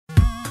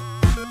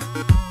Yo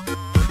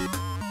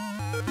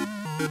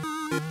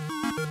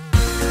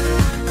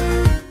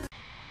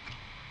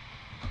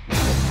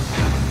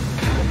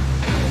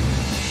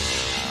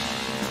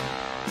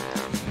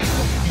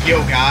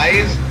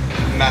guys,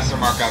 Master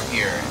Markup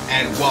here,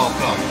 and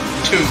welcome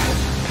to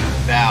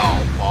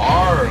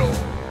Valfaris.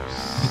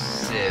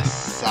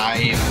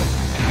 I'm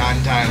not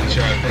entirely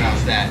sure how to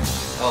pronounce that.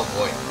 Oh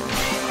boy.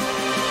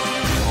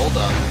 Hold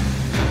up.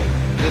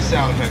 This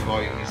sound effect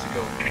volume needs to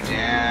go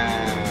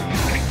down.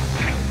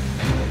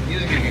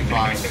 Music can be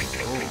fine, but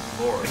oh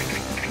lord.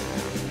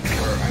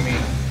 Or, I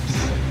mean...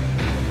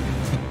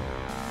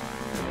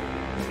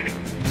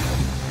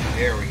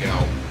 There we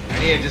go. I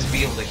need to just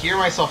be able to hear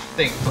myself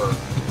think for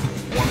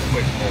one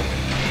quick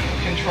moment.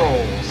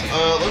 Controls.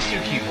 Let's do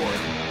keyboard.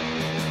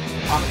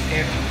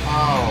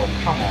 Oh,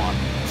 come on.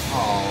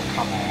 Oh,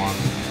 come on.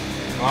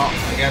 Well,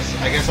 I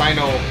guess I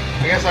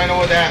know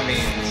what that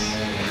means.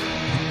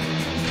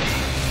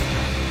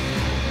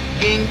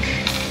 Ink.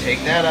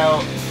 Take that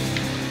out.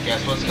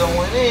 Guess what's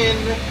going in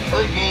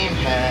the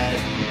gamepad?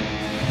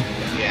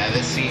 Yeah,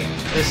 this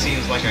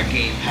seems like a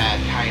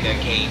gamepad kind of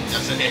game,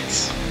 doesn't it?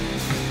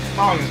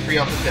 Following is free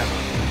off the demo.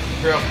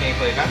 Free off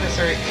gameplay, not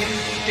necessarily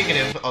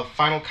indicative of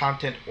final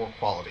content or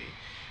quality.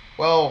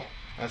 Well,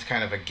 that's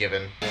kind of a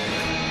given.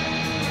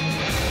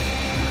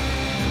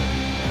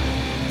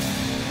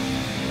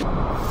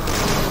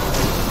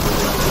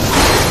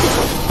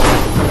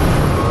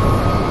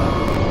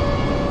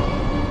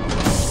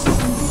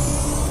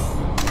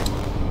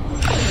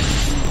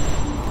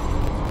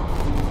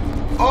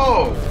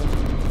 Oh!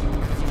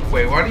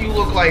 Wait, why do you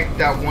look like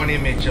that one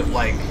image of,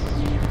 like,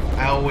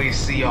 I always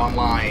see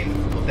online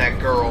of that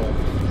girl?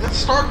 Is that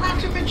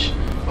StarCraft image?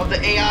 Of the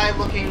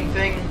AI-looking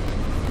thing?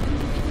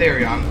 There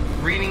we go.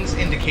 Readings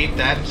indicate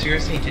that I'm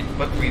seriously tainted,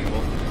 but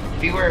breathable.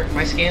 Beware,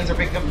 my scans are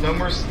picking up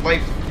numerous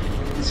life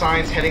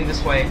signs heading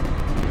this way.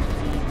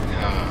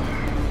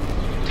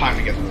 Time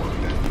to get to work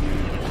then.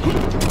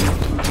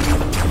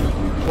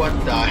 What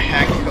the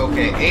heck?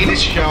 Okay, A to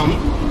jump.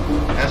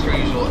 As per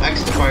usual,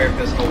 X to fire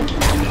pistol.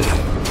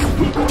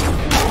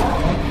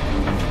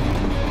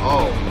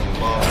 Oh,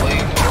 lovely.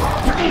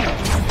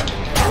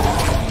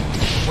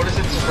 What is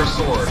it for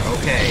sword?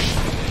 Okay.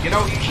 You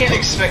know, you can't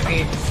expect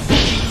me...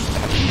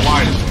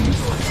 Why does it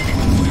sword?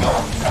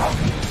 Help.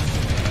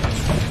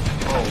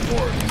 Oh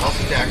lord. Help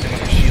me to activate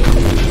your shield.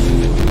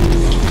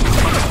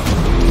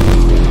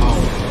 Oh,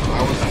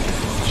 I wasn't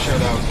sure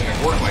that was gonna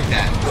work like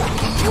that.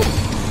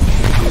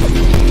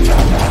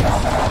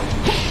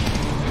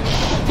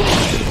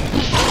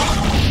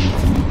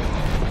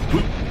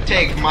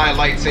 Take my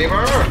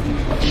lightsaber!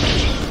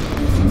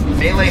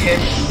 Melee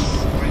hits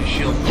my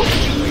shield.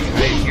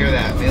 I hear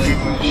that. Melee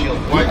hits my shield.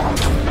 What?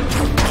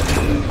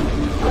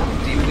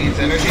 Depletes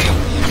energy?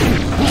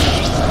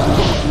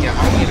 Yeah, I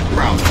don't need a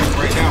crowd.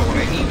 Right now, what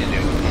I need to do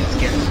is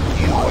get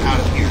you out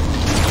of here.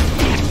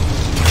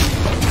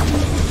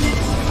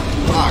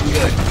 Ah,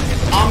 good.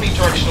 It's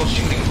omnidirectional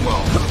shooting as well.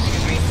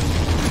 Excuse me.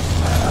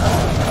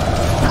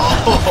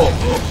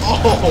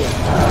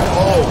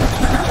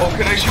 Oh,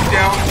 can I shoot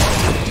down?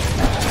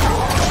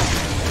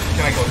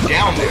 Can I go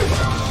down there?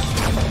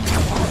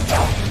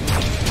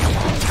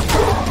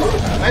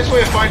 Nice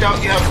way to find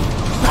out you have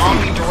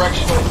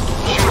omnidirectional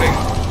shooting.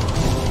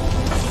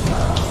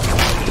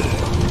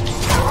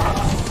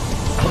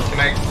 Can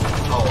I?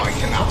 Oh, I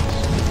cannot.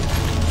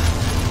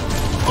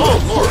 Oh,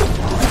 lord.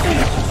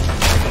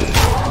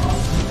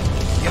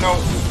 You know...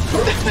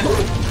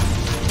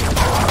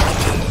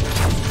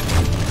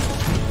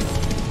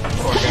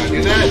 Oh, I gotta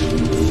do that?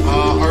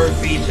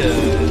 RV to...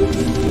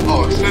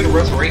 Oh, expend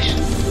restoration.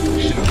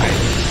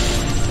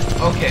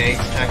 Okay,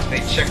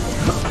 activate checkpoint.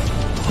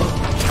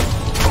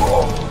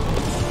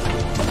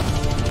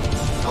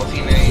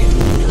 Alternate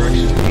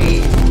direction A.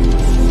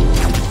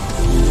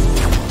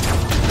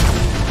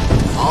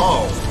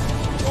 Oh.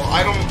 Well,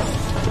 I don't...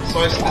 So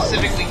I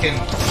specifically can...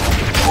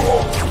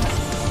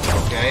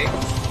 Okay.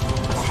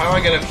 Well, how do I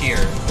get up here?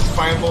 This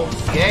climbable?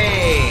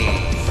 Yay!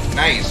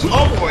 Nice.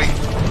 Oh boy!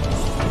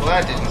 Well,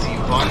 that didn't seem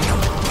fun.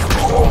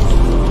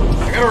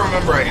 I gotta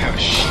remember I have a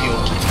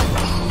shield.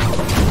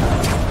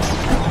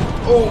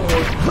 Oh,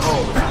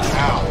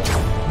 ow.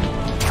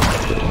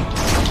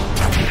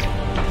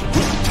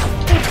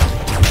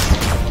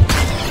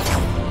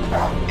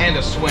 And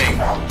a swing.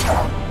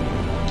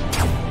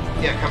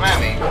 Yeah, come at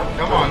me.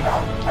 Come on.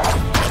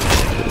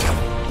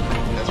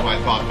 That's what I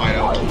thought might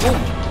out.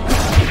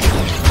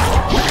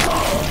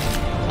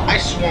 I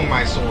swung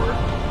my sword.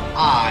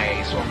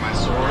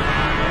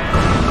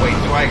 Wait,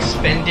 do I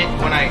expend it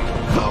when I...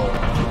 Oh,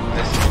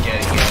 this is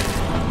getting it.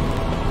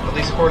 At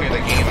least according to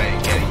the game, I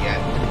didn't get it yet.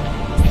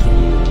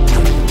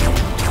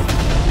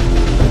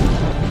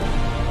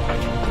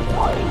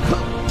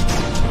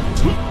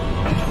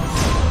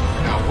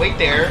 Now, wait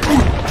there.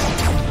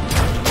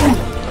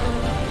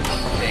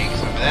 Take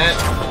some of that.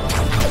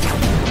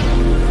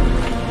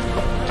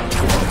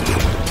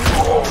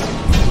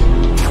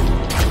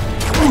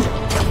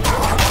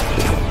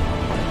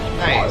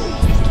 Nice.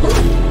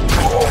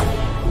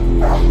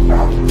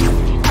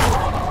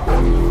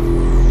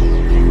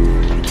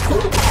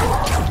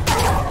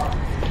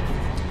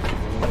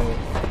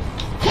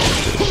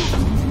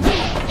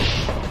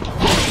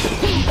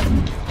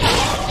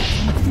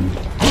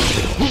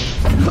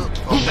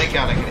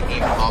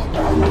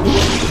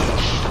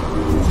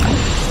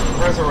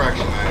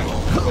 resurrection idol.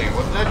 Wait,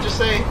 what did that just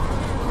say?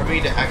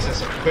 RB to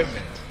access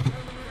equipment.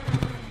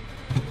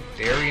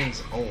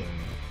 Darian's own.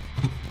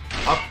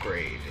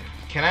 Upgrade.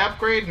 Can I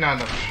upgrade? Not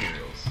enough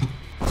materials.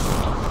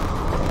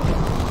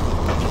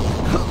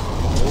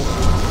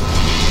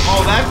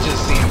 Oh, that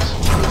just seems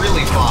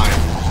really fine.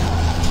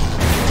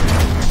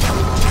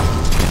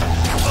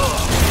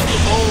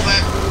 Oh,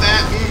 that,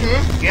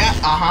 yeah,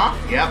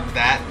 yep,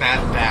 that.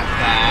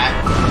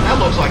 That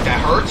looks like that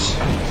hurts.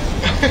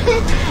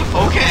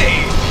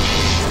 Okay,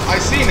 I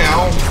see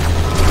now.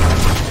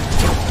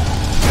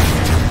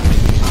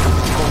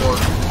 Oh, Lord.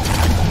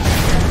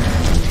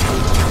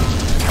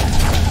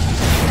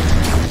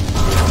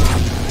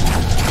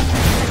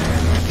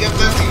 Yep,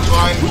 that seems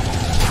fine.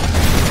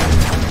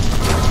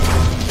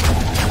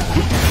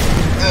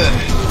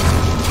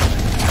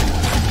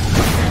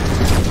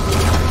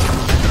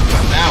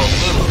 Now a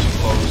little too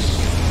close.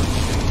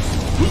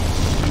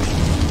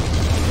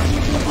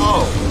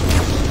 Oh,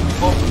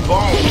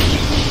 bone.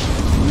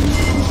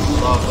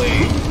 Lovely.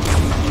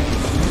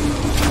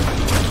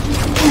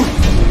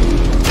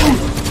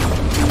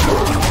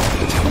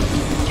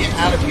 Get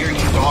out of here,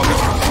 you dog. I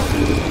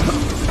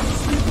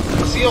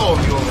see all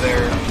of you over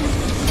there.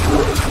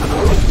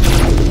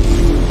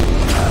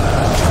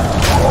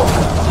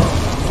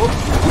 Whoop.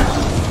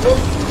 Nope.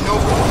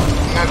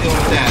 I'm not dealing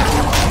with that.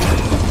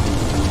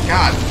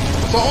 God.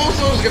 So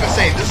also I was gonna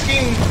say, this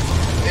game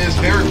is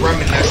very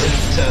reminiscent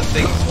to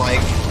things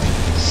like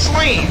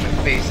Slain,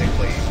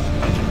 basically.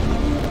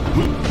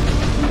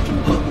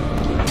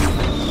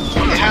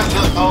 It has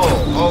the...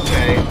 Oh,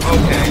 okay.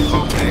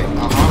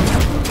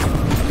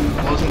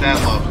 Wasn't that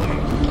lovely?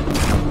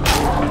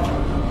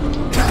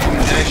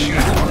 Did I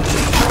shoot?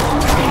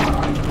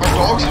 Are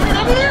dogs coming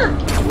out of there?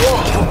 Whoa!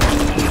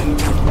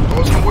 I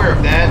wasn't aware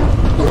of that.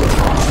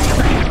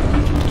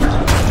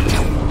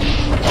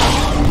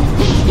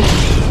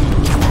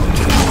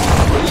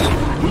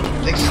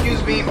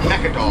 Excuse me,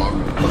 Mecha Dog.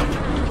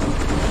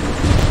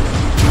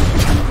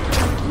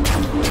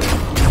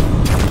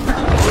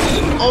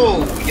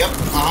 Oh, yep,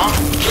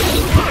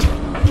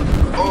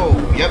 Oh,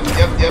 yep,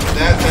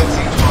 that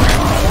seems fine.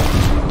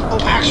 Oh,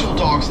 actual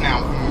dogs now.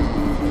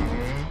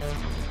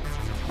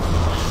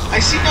 I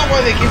see now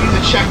why they give you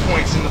the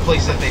checkpoints in the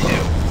place that they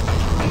do.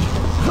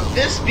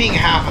 This being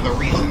half of the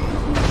reason.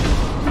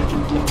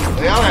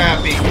 The other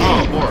half being,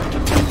 oh, boy.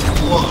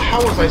 Well,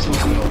 how was I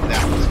supposed to know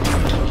that was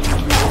coming?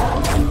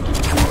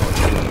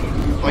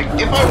 Like,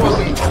 if I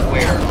wasn't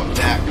aware of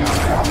that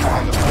guy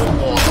and the full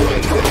boss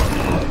fight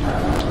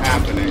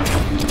happening,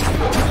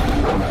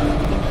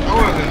 I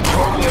would have been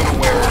totally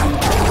unaware.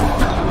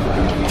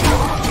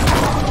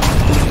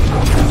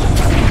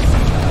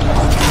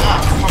 Ah,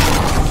 come on.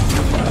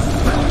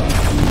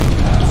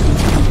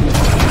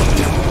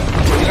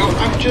 You know,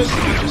 I'm just,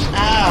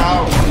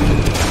 ow.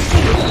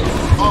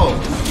 Oh,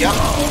 yep.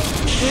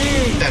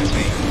 That's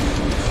me.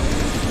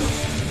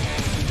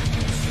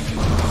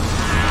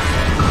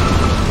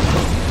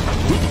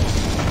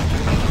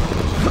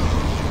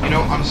 You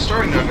know, I'm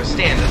starting to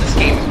understand that this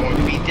game is going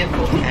to be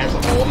difficult as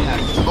all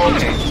heck.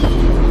 Okay.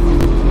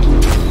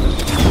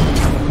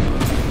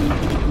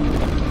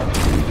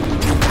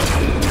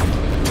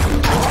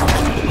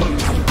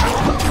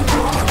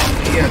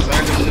 Yes, I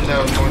understood that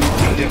was going to be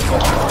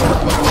difficult,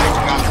 but when I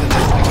got to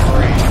this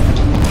degree.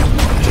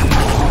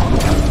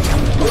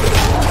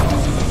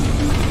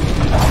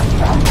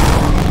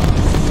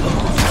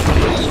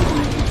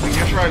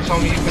 You're trying to tell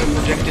me you could have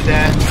projected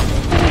that?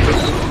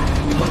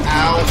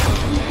 Ow.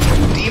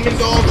 Demon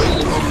dogs?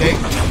 Okay.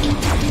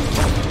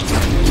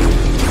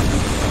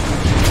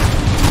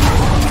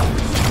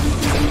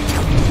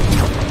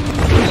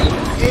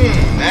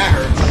 That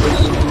hurts.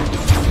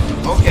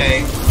 Okay.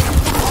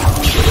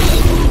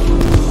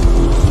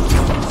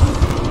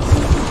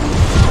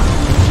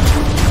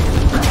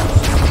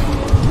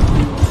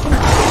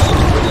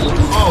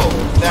 Oh,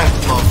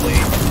 that's lovely.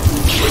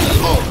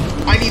 Oh,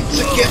 I need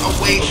to get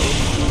away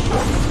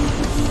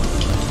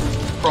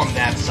from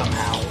that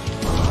somehow.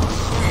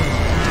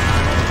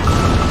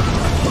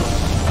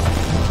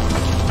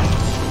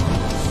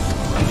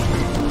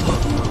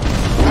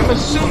 I'm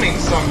assuming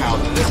somehow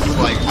that this is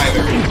like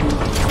either...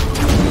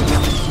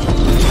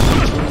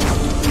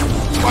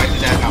 Why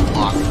did that not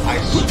block? I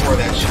swore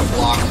that shit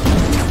blocked.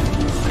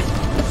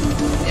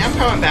 Yeah, I'm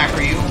coming back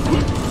for you.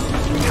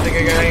 You think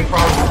I got any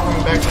problems with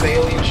coming back to the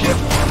alien ship?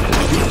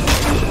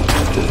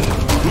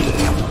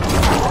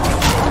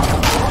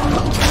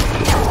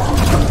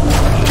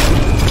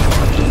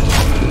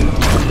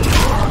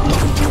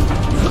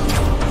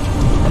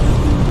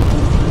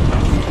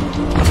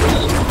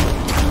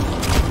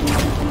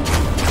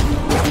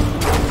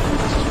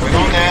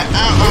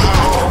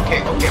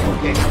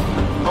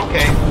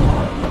 Okay.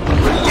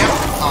 Yep,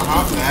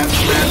 that's...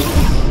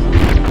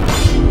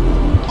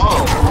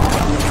 Oh.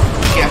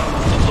 Yeah.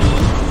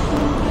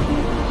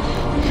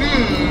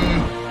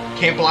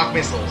 Can't block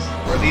missiles.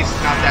 Or at least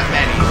not that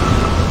many.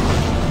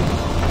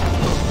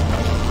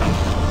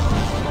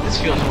 This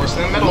feels worse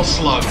than a metal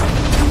slug.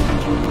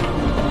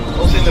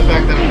 Mostly the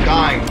fact that I'm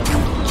dying.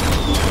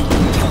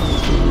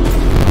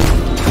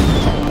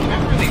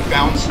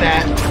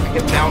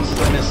 bounces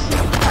I miss.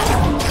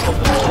 So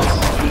balls.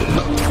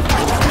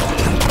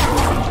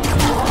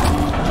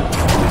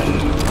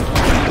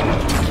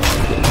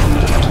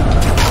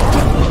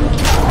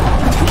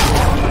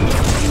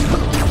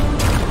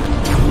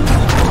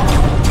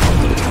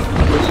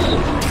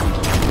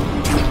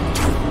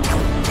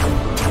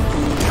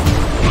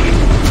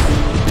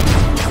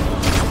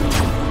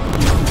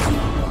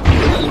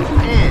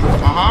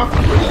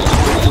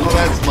 Oh,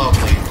 that's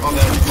lovely. Oh,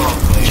 that's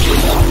lovely.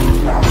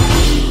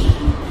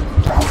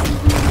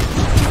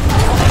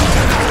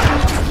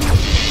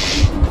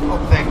 Oh,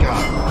 thank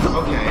God.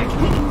 Okay.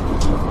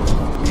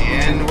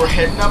 And we're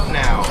heading up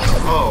now.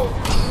 Oh.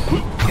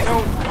 You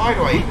know, why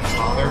do I even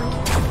bother?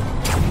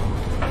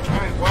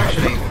 Why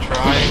should I even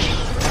try?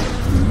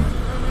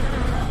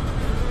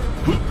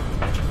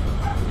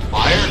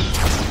 Fire?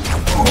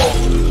 Oh.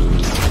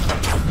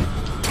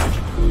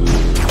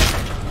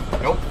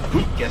 Nope.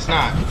 Guess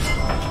not.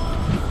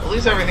 At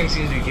least everything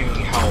seems to be giving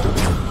me health.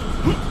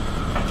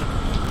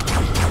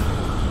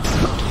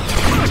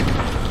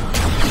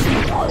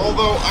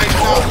 Although I'm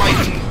not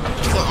liking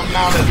the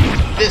amount of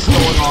this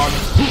going on.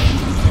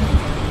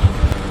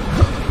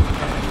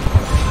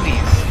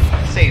 Please,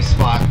 save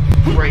spot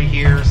right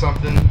here or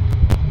something.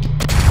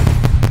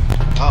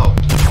 Oh.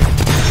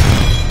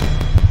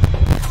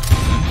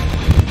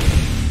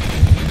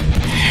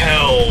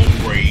 Hell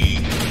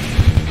raid.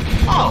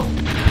 Oh.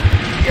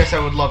 Yes, I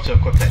would love to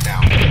equip that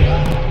now.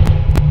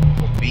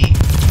 B.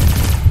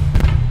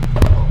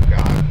 Oh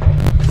God.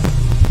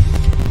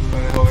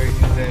 When the hell are you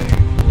then?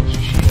 What's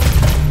your shield?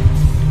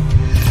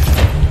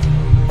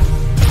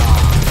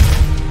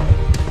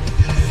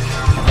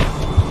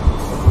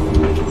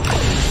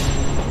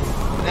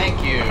 Thank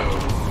you.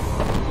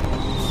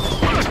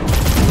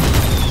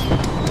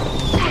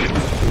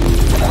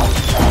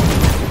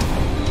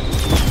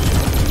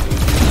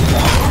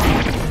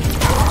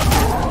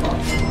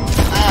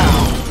 Ow!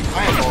 I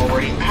am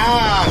already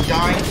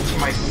dying to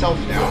myself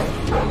now.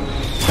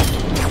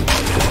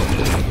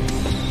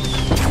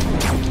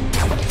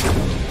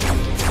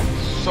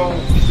 So,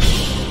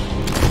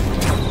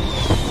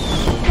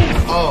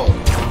 oh,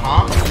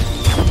 huh?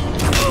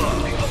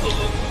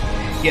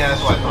 Yeah,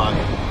 that's what I thought.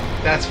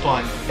 That's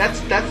fun. That's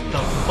the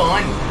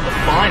fun. The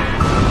fun.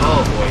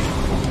 Oh boy.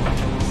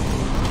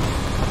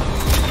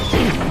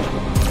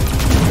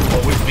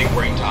 Always big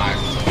brain time.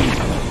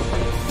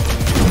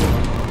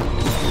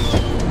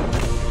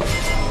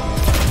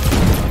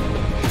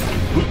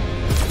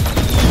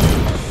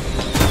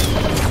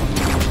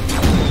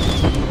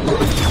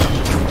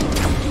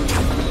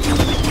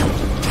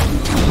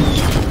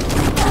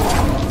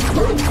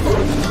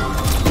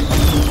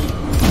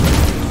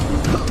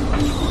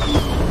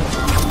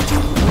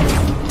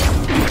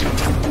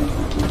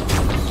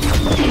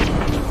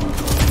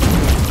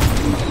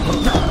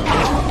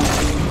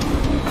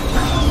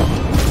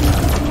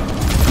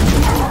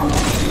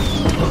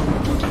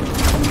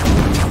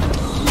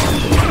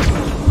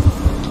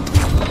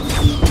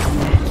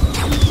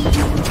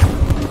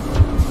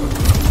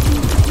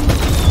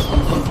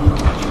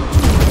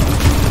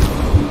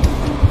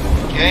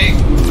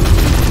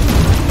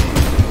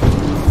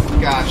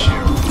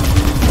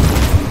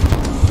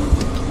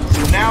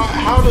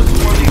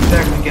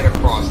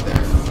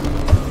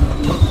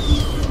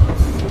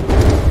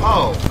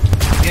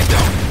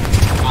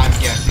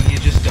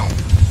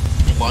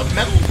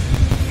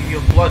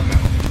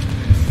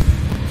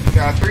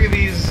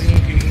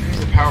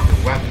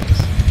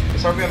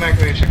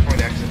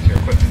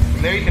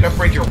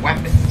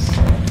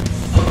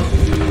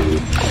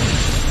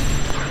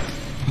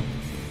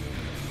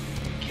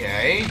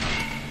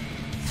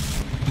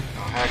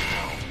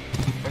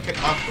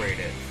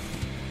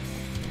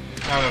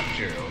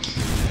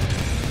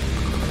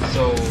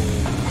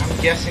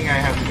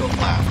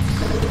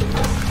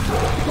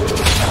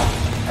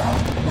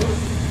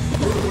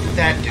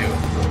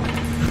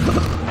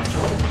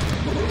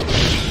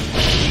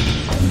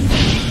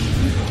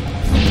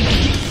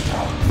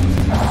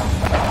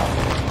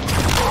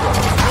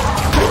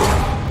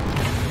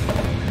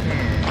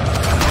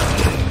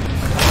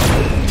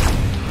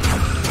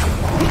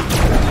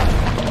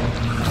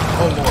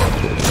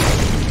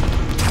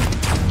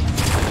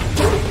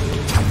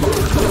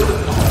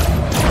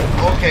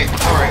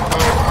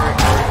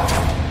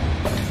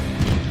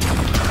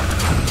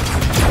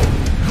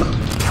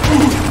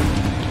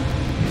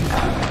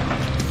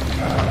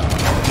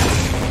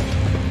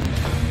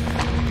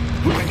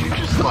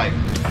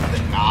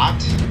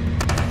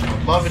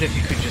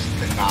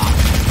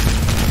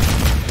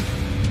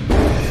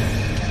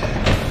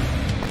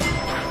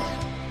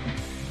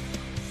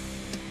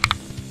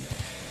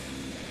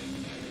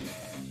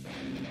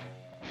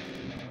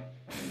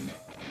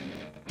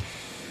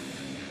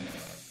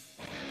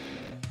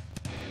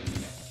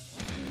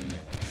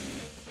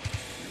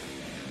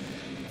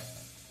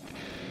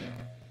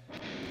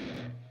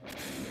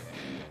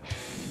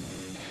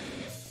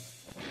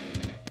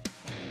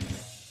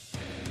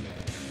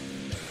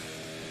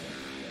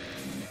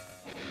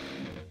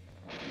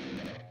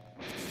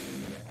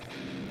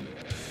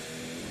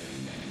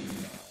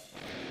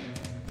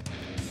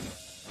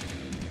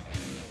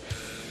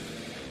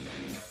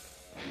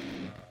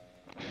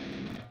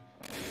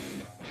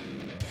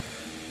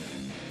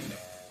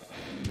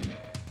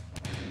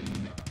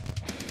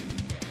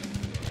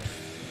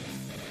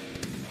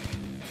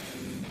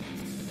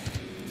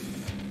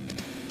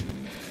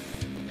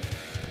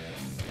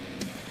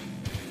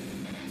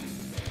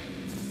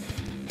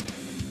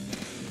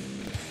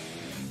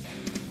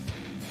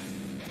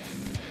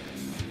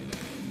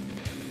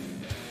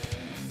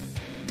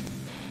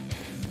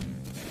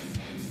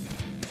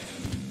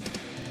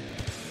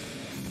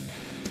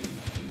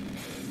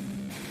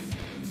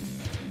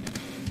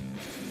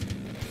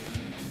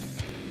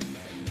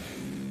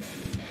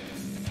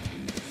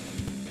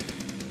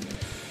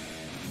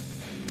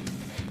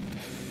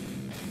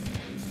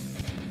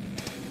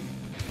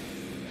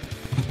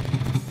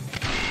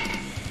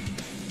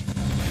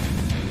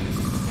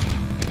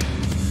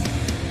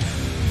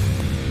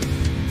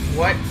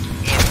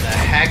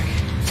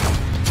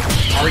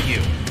 are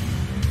you?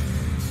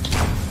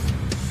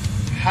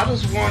 How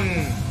does one...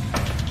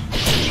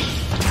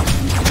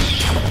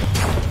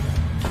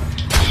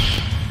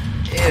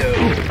 Ew.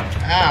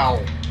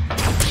 Ow.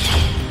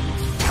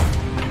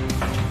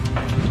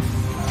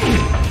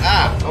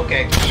 Ah,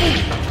 okay.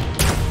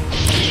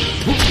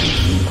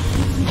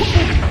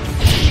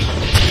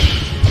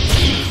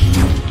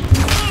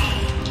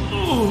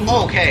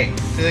 Okay,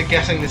 so they're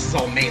guessing this is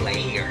all melee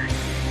here.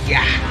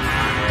 Yeah,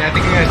 I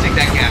think I'm gonna take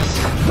that guess.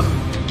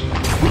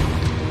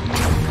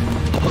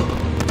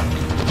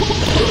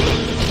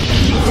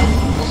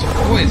 Also,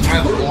 boy, is my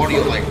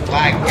audio like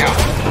lagged out.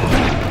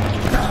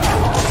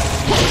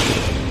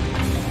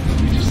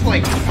 Just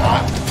like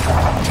not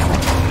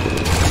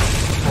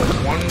for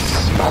one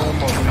small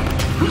moment.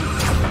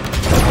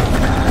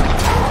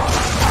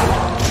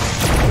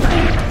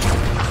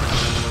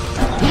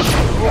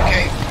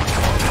 Okay.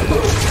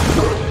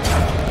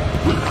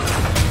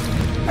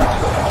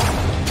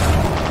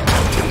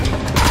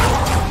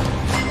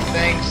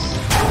 Thanks.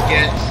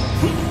 Get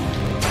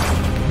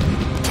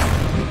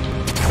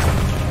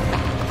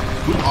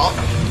up,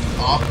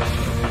 up.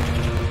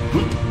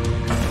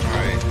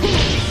 Alright.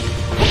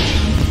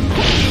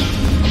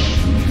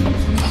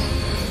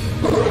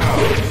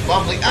 Oh,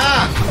 lovely.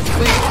 Ah!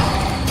 Please.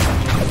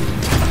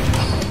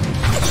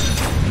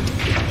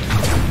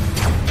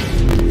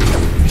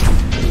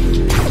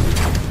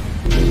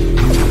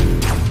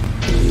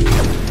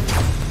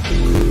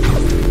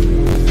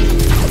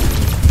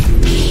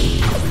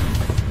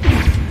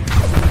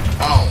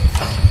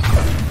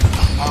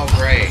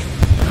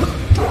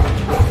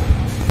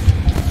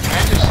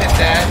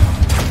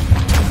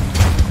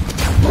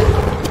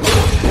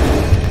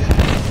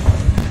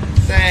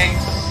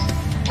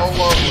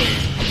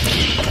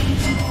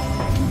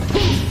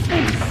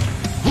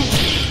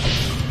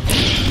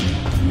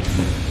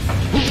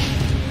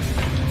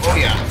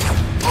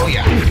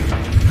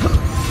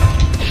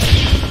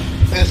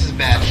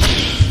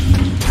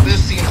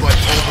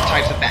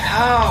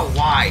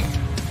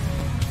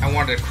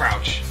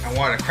 I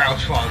wanted to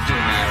crouch while doing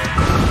that.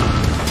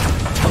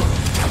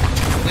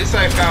 At least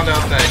I found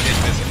out that I did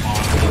miss a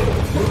pawn.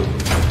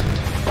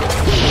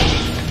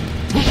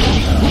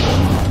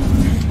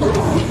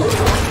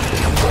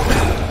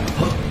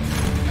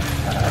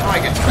 Oh, I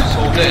can just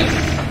hold this.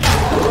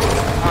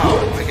 Oh,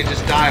 I can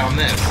just die on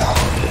this.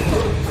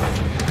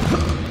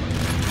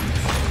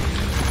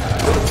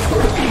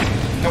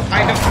 No,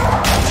 I know.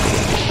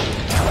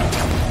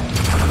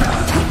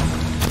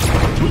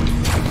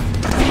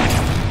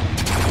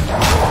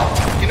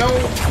 You know,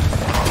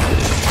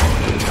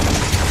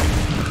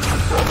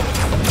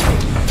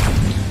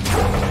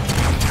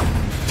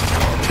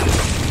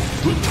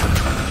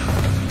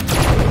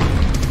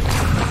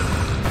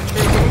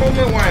 there's a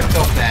moment when I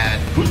felt bad.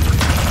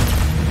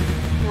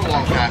 We're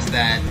long past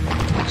that.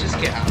 Just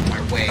get out of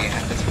my way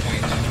at this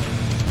point.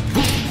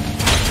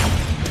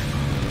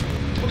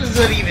 What does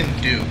that even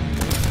do?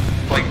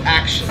 Like,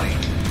 actually.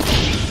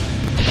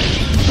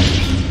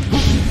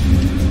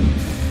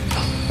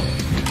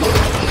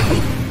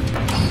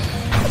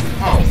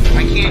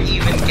 I can't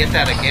even get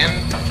that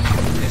again.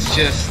 It's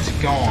just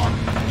gone.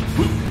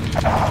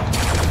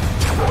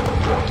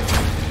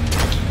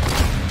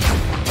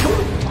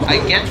 I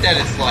get that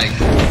it's like,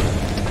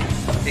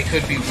 it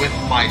could be with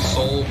my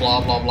soul,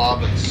 blah blah blah,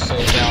 but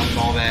soul down and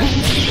all that.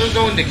 There's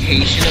no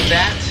indication of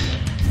that.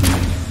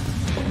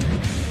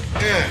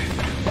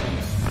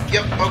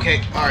 Yep,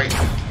 okay, alright.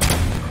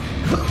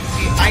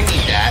 See, I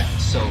need that,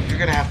 so you're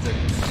gonna have to,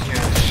 you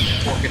know,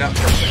 fork it up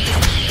for a second.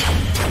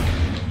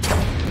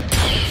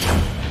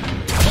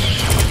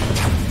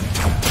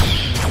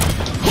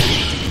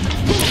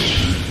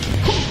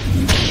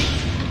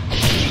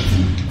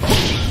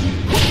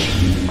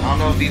 I don't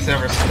know if these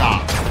ever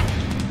stop.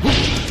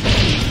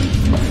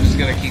 I'm just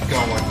gonna keep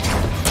going.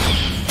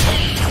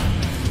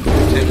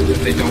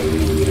 If they don't.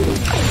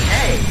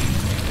 Hey!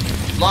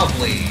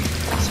 Lovely.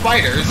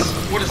 Spiders?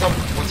 What is up?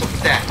 What's up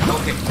with that?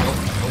 Okay, nope,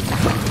 nope.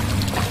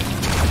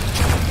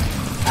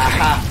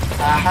 Aha!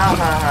 Aha ha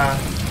ha.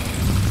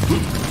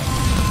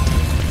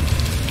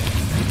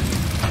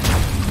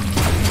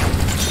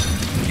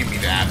 Give me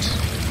that.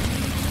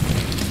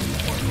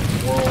 What in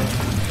the world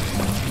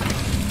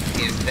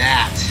is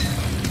that?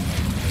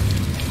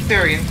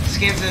 Variant.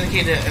 Scans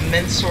indicate an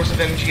immense source of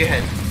energy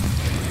ahead.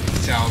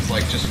 Sounds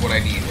like just what I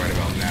need right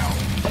about now.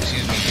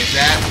 Excuse me, is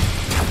that?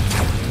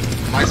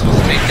 Am I supposed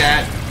to make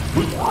that?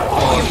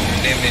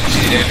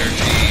 Unlimited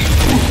energy.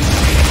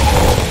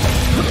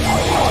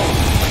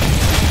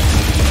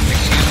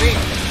 Excuse me?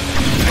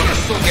 I can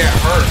still get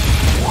hurt.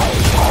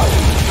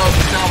 It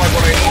doesn't sound like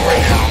what I need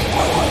right now.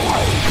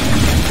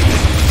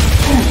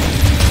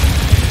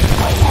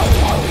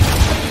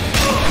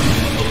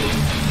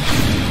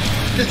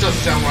 This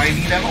doesn't sound what I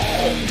need at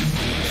all.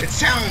 It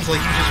sounds like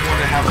you just want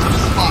to have some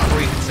spot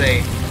where you can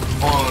say,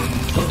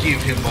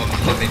 give him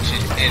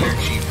unlimited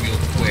energy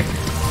real quick.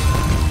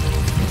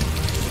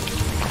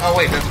 Oh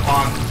wait, that's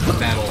on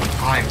metal.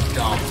 I'm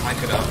dumb. I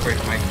could upgrade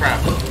my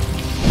crap.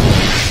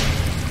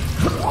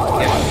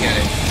 Yeah, get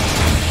it.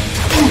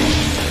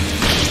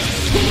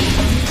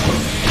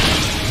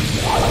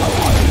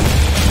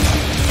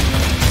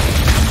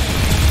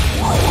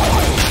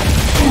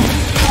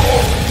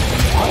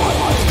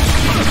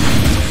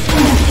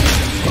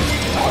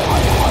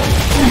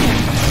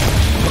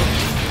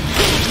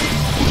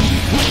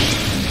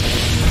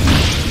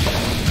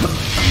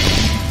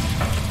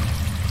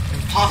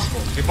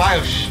 Your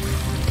bio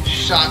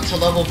shot to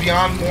level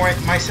beyond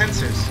my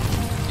sensors.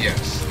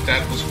 Yes,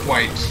 that was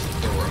quite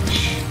the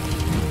rush.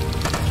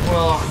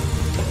 Well,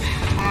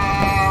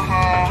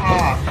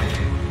 ha.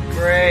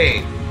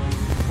 Great.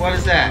 What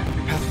is that?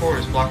 Your path forward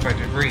is blocked by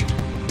debris.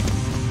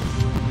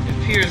 It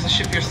appears the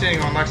ship you're sitting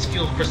on lacks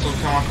fuel crystal to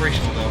become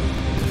operational, though.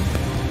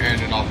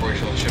 And an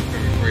operational ship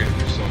can be created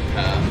with its own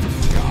path.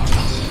 Got it.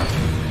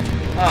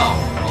 Oh,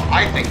 well,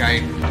 I think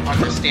I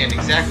understand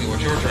exactly what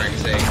you're trying to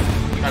say.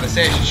 Trying to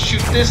say I should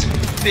shoot this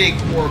big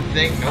orb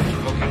thing. Nope,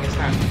 okay, guess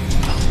not.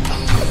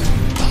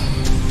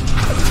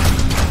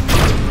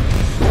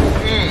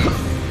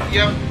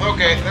 Yep,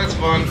 okay, that's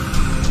fun.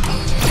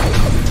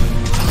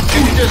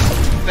 Can you just...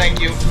 Thank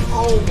you.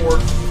 Oh,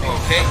 Lord.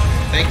 Okay,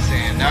 thanks,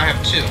 and now I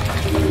have 2.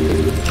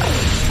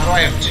 How do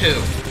I have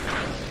 2?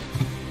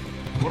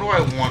 What do I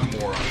want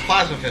more?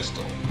 Plasma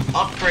pistol.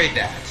 Upgrade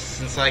that,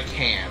 since I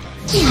can.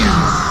 Yes.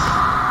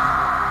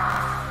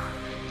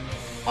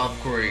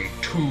 Upgrade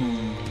 2.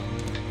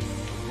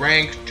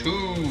 Rank 2. Now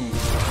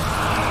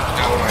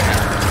what do I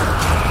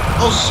have?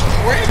 Oh,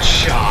 spread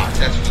shot!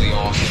 That's really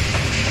awesome.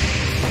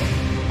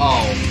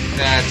 Oh,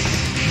 that's...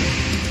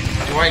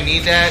 Do I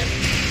need that?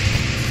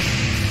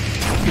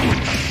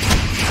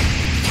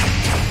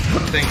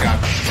 Thank God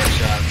for spread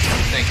shot.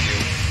 Thank you.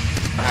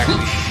 I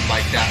actually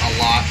like that a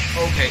lot.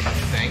 Okay,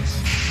 thanks.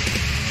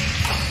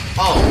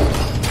 Oh.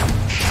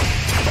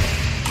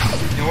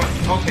 You know what?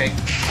 Okay.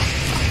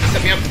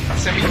 Send me up,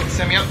 send me up,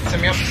 send me up,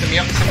 send me up, send me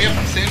up, send me up,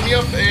 send me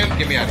up, and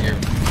get me out of here.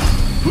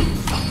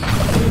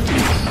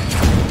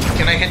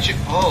 Can I hit you?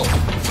 Oh.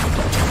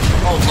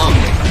 Oh,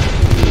 lovely.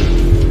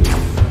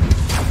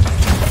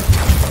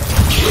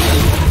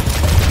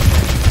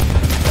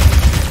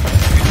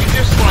 Could you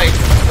just, like,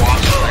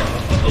 watch, like...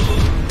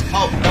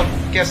 Oh, no,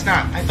 guess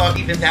not. I thought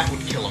even that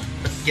would kill him.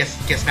 But guess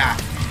not.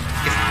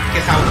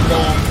 Guess I was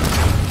wrong.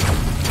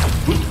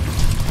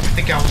 I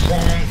think I was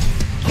wrong.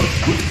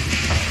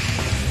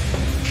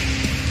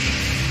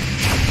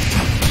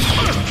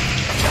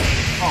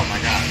 Oh my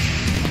god.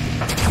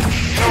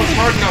 You know, it's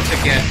hard enough to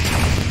get.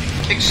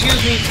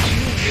 Excuse me, do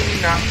you really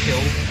not kill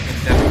in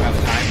that amount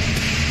of time?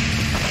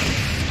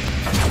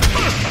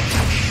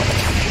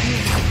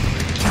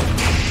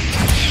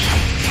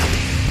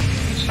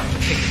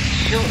 Take a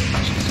kill.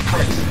 Jesus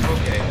Christ.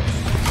 Okay.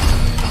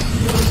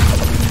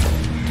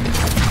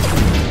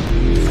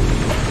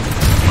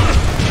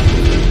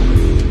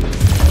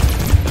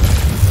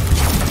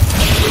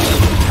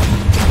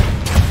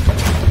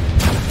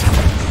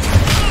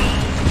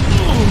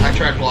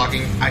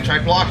 I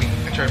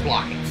tried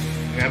blocking.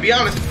 I'm gonna be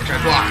honest, I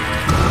tried blocking.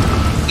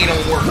 It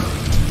don't work.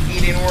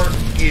 It didn't work.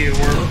 It didn't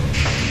work.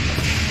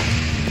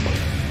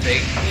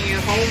 Take me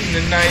home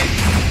tonight.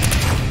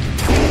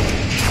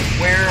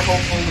 Where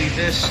hopefully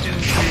this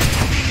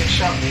stupid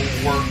shot will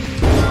work.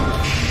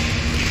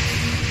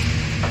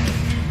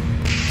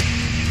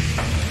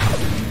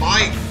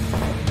 Bye.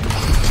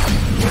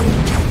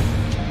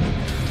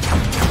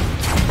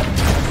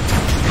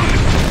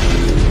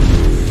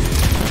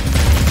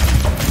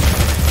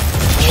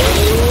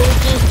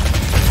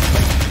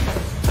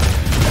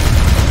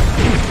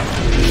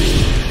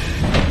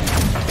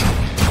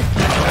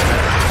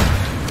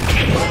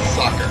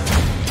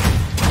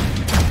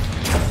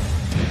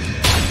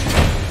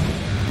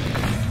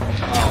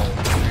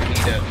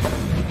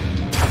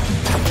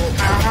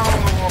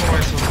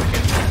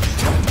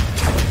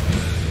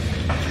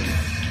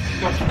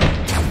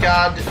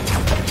 God.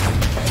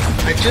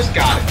 I just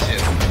got it,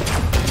 too.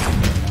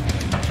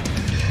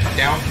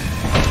 Down.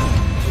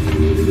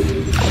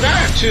 But I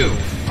have 2.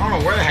 I don't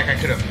know where the heck I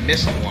could have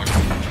missed one.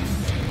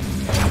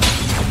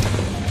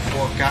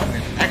 Or gotten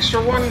an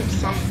extra one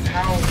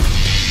somehow.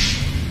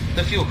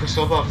 The fuel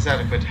crystal above is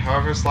adequate.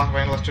 However, it's locked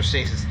by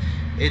electrostasis.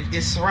 It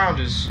is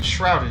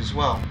shrouded as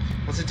well.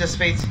 Once it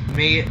dissipates, it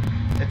may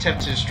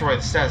attempt to destroy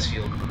the status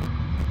field.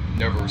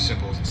 Never as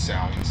simple as it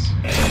sounds.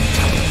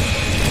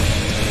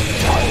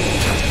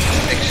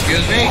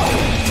 Excuse me?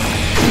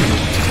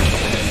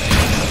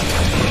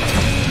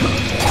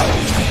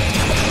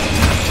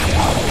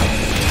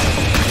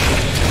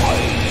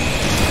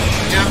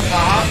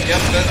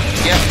 Yep,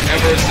 yep,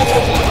 never as simple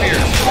as it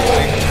appears.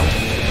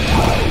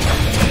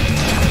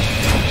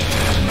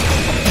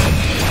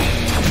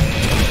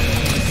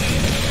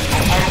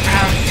 I don't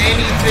have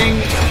anything.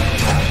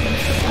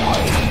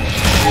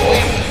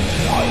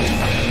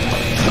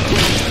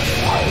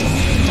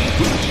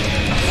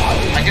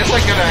 I guess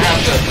I'm gonna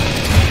have to...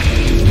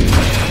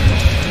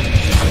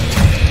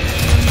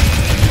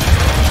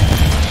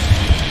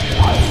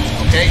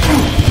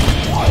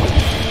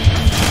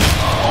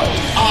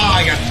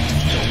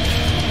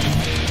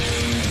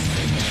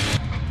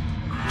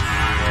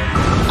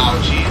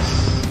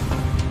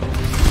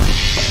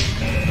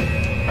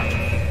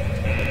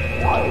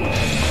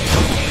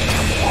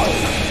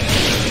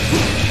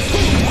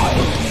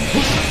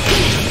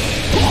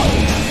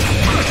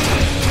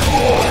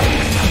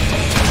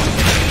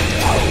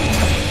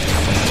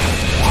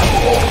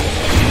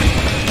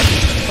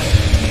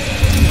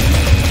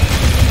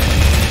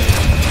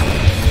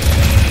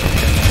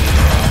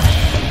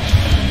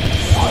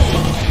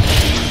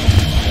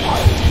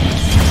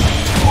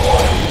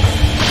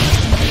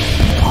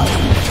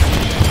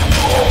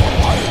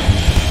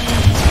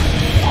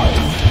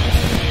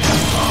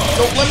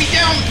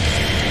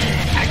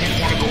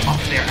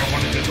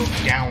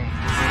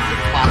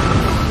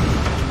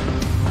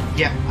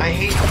 Yeah, I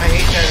hate that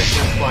it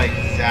just like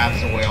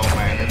zaps away all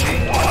my energy.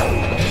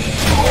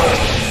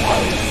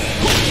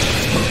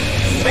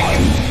 Thank you.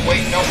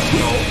 Wait, no.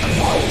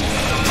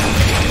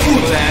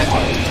 Do that.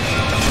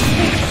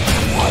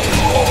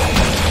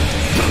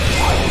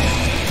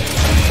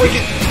 Break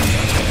it.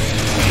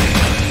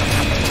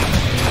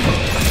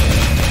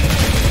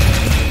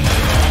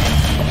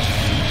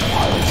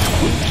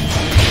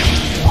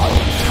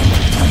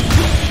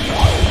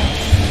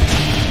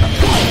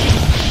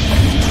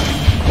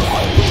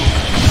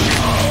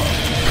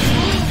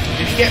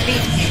 Get me?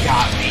 He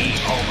got me.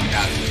 Oh my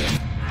god.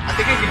 I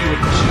think I can do it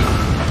too.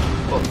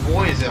 But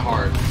boy is it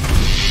hard.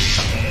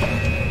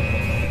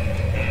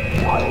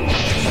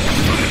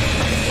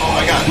 Oh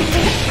my god.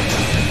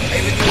 I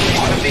even knew it was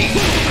gonna be.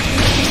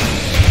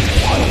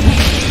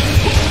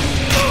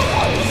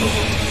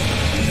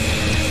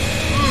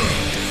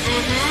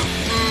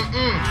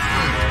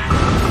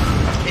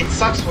 It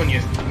sucks when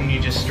you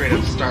just straight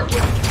up start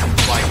with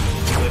like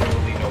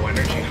literally no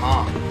energy,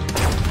 huh?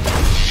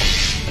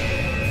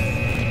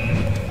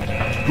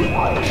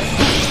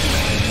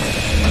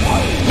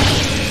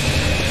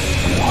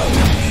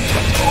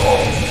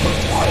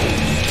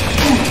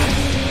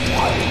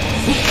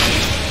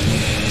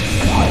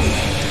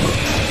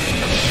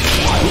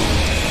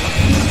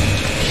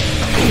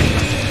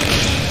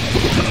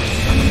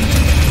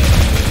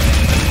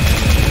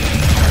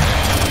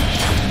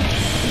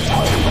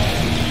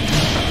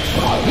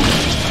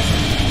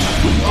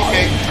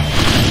 Okay.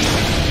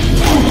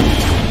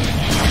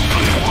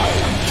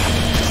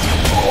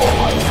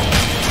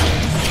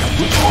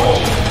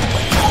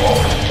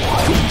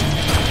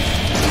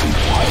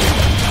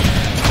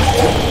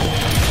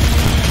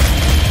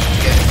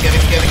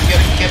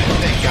 Get it,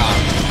 thank God.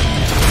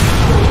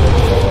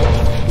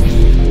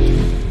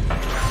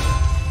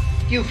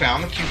 You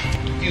found the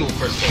fuel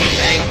crystal,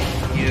 thank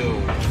you.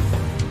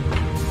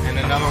 And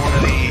another one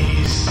of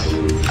these.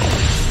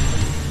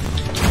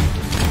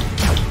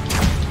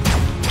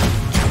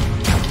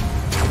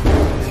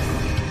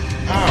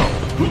 Oh,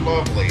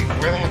 lovely.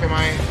 Where the heck am I?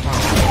 Oh,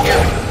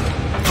 here.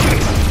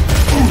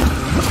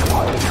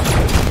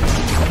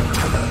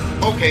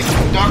 Okay,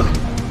 duck.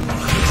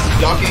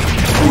 Ducking.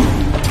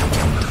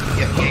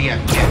 Yeah,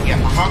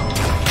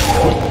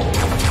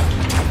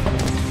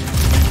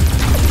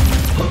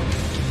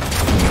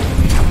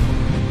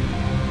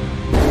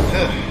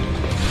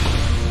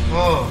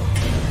 Oh.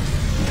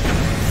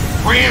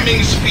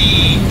 Ramming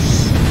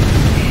speeds!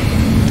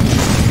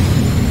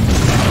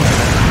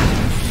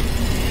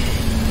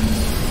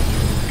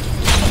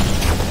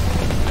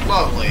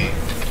 Lovely.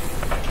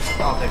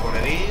 I'll take one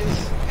of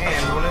these,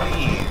 and one of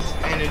these,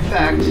 and in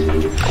fact,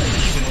 even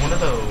one of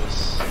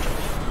those.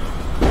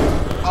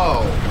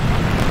 Oh.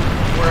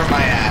 Where am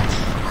I at?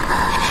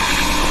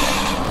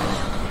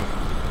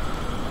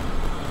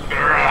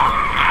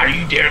 Are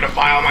you dare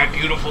defile my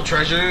beautiful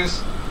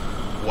treasures?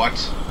 What?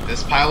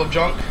 This pile of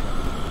junk?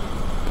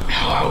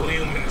 Hello,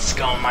 human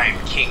scum, I am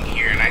king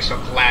here, and I shall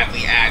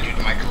gladly add you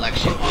to my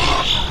collection.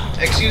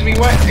 Excuse me,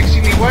 what?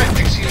 Excuse me, what?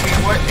 Excuse me,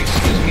 what?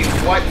 Excuse me,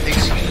 what?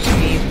 Excuse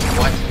me,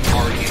 what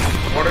are you?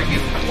 What are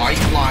you? Why are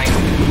you lying?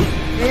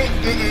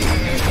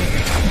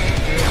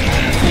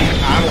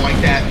 I don't like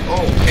that.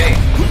 Oh, okay.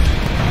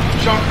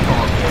 Junk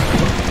gargoyle.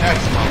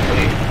 That's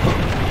lovely.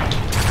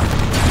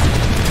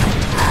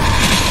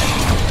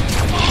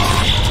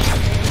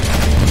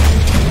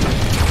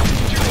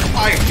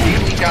 I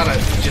really gotta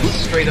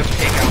just straight up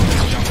take out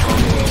this junk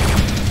gargoyle.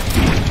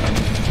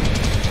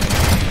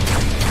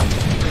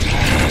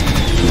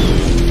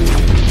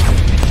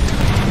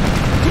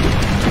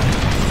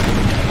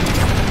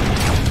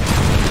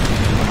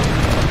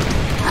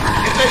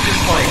 If they're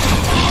just like...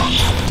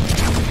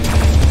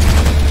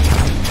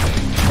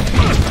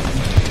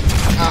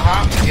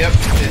 Yep,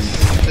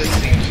 this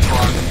seems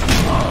fun.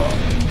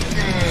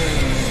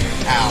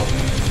 Ow.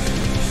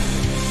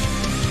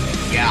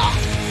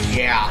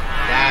 Yeah,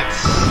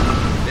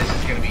 this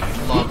is gonna be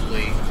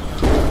lovely.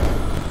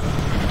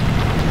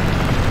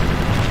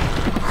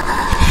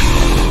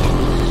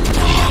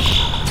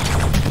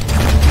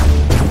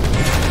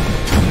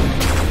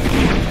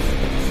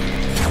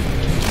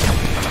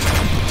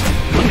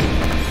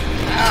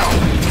 Ow,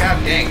 god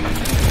dang.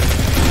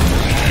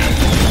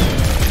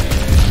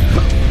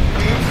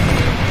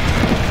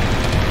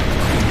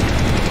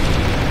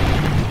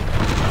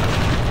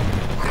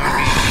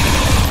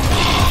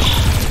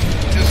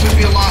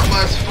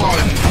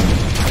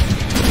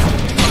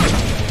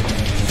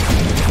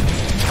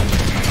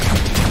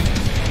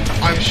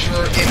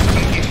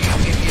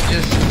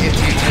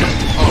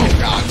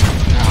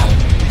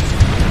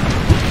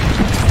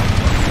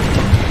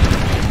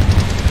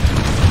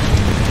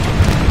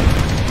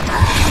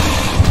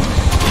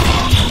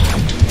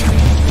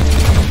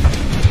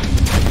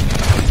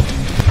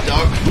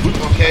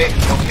 Okay,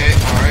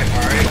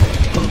 alright.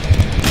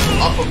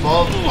 Up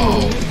above.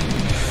 Oh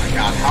my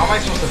god, how am I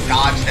supposed to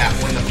dodge that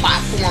when the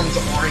platform's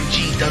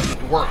RNG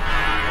doesn't work?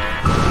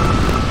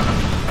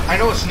 I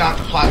know it's not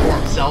the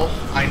platform itself,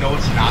 I know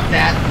it's not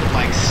that, but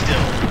like, still.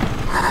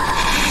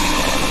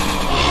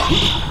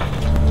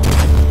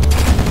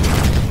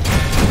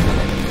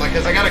 Like,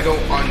 cause I gotta go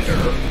under,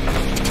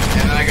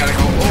 and then I gotta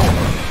go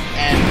over.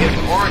 And if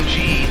the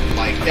RNG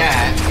like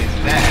that is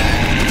bad,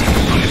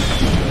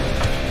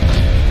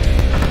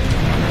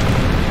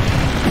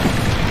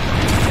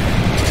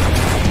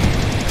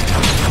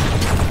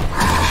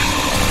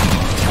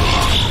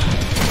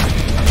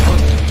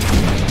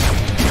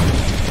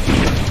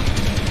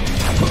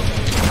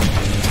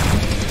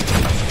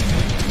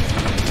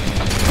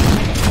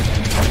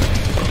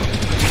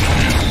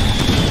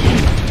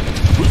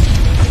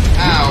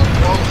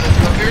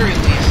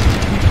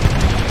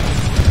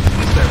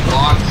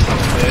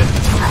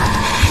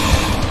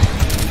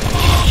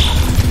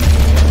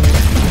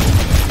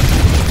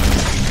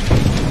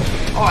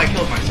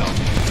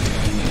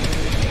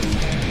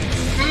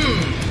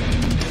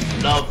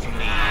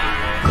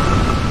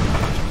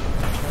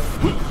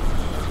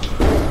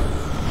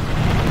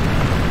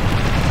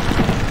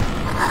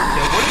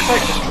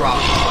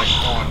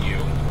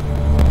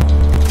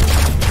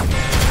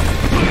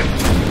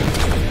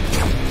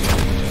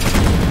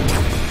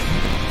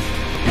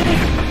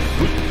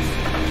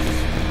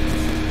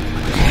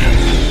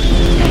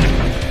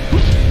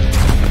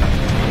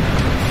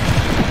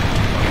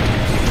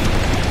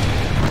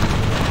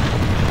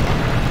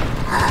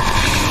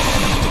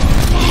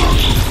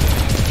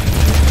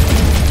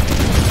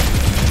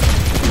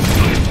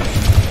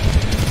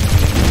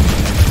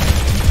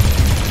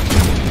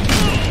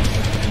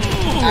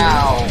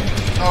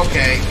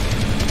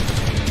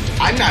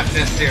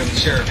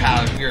 sure of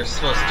how you're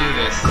supposed to do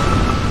this.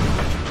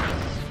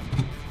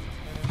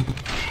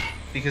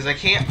 Because I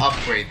can't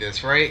upgrade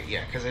this, right?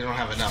 Yeah, because I don't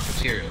have enough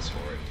materials for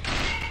it.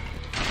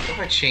 What if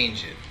I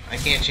change it? I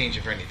can't change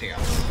it for anything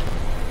else.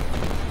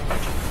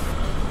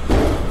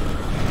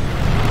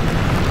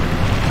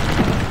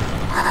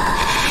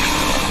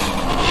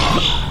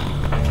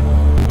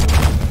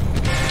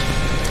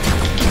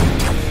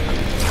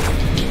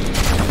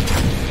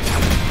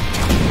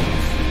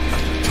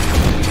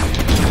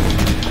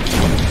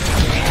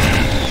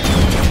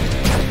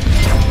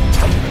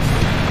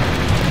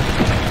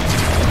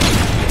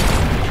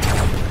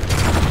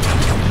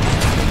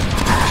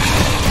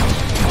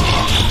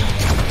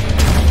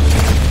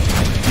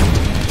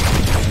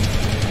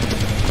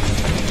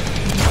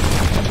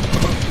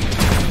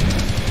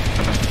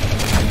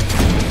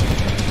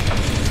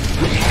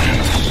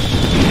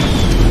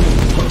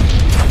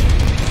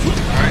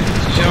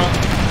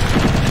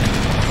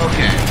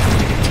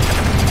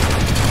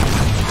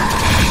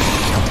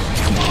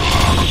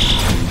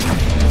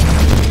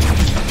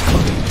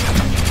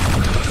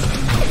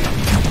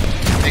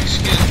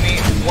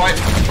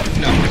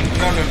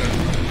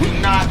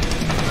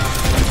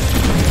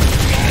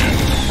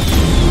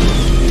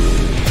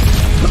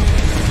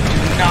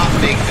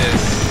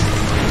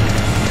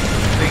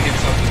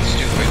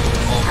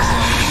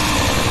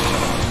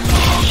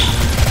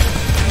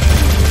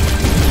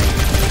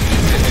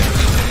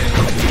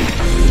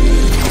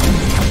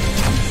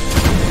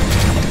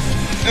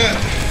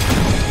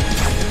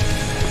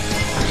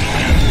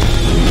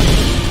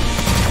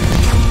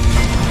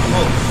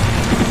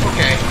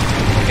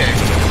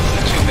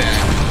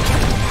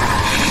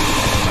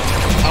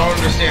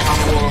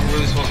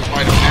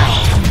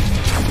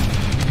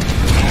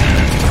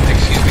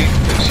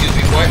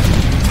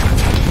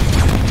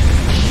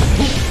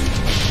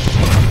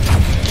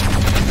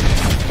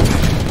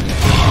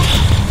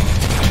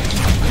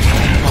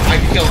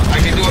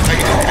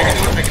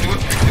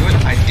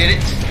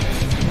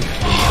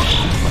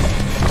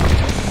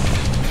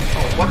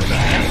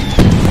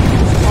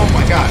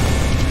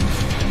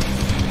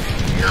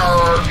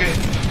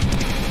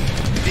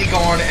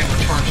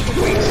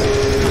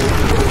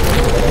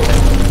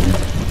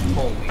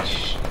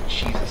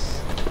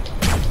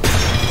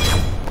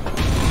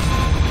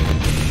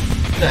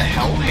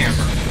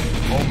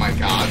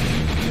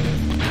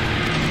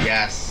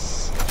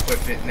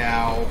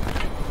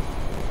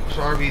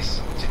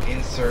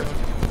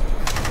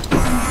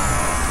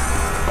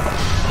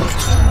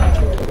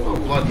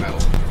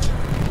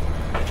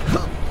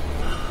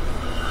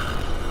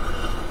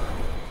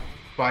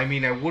 I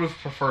mean, I would have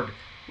preferred...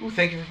 Ooh,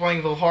 thank you for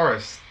playing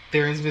Valfaris.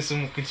 Their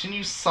Mission will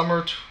continue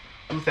summer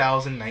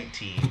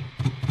 2019.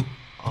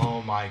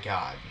 Oh my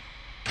god.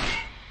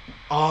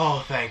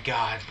 Oh, thank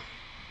god.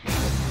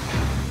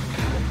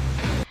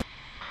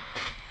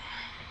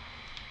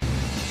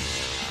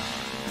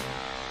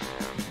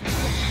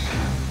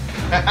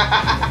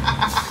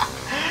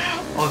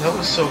 Oh, that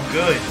was so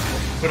good.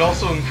 But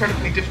also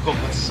incredibly difficult,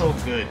 but so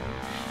good.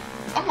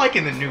 I'm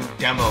liking the new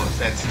demos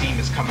that Steam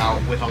has come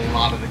out with a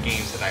lot of the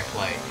games that I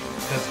play.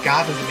 Because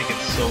God doesn't make it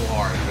so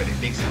hard, but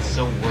it makes it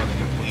so worth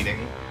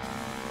completing.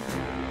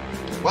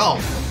 Well,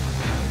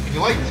 if you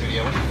like this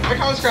video, like,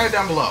 comment, subscribe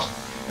down below.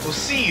 We'll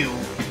see you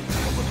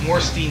with more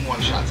Steam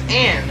one-shots,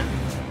 and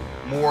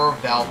more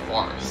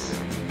Valfaris.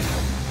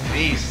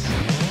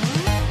 Peace.